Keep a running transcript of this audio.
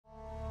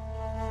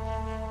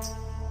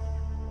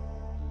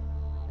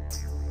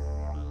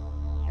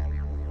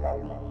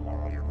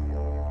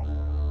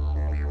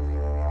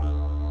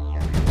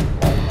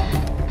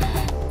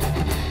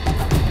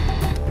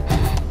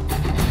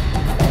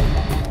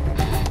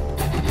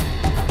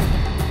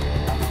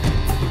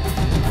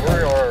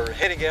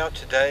rig out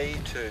today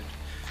to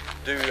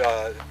do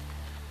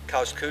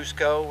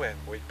Kosciuszko, and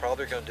we're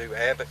probably going to do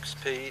Abbott's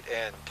Peak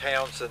and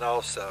Townsend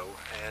also.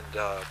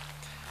 And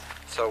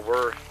so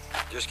we're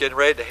just getting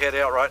ready to head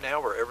out right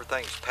now where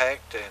everything's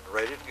packed and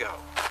ready to go.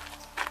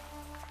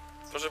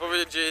 Proszę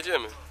powiedzieć, gdzie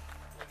jedziemy?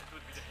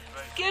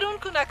 W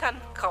kierunku na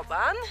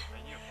Kankoban,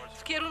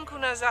 w kierunku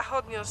na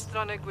zachodnią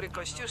stronę góry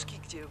Kosciuszki,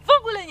 gdzie w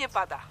ogóle nie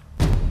pada.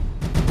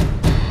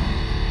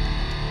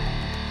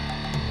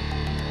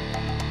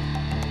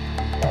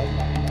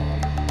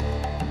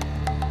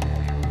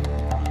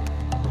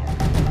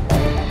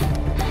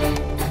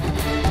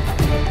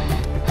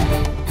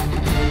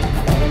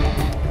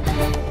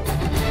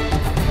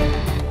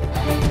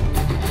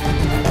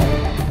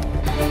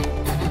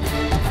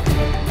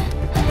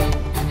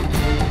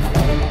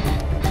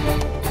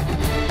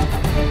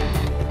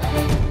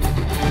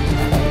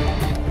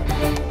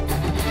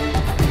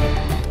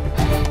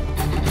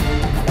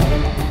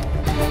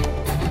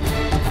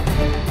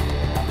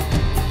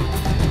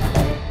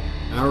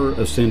 Our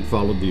ascent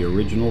followed the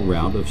original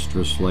route of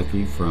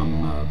Strzelecki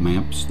from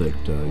maps that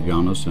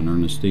Janos and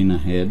Ernestina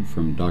had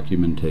from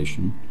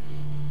documentation.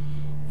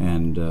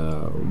 And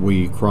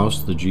we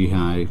crossed the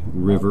Geehi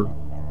River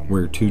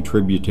where two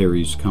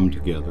tributaries come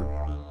together.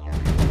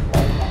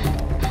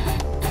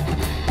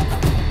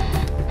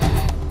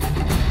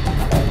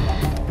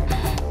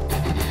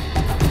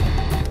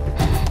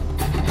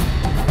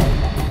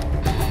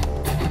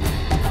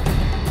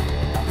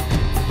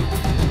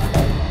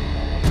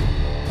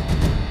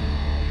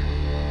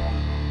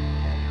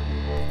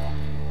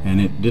 And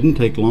it didn't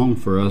take long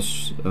for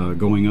us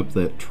going up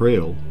that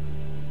trail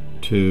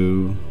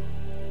to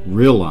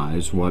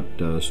realize what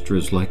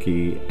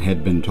Strzelecki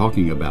had been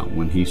talking about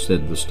when he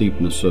said the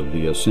steepness of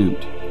the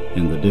ascent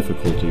and the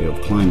difficulty of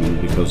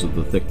climbing because of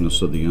the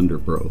thickness of the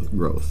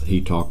undergrowth.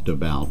 He talked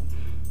about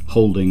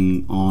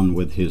holding on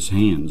with his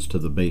hands to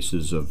the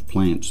bases of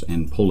plants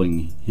and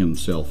pulling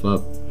himself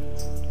up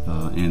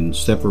and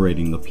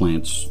separating the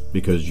plants,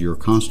 because you're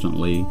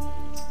constantly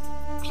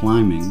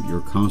climbing,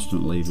 you're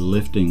constantly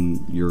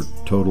lifting your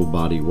total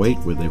body weight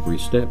with every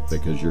step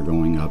because you're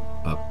going up,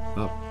 up,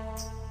 up.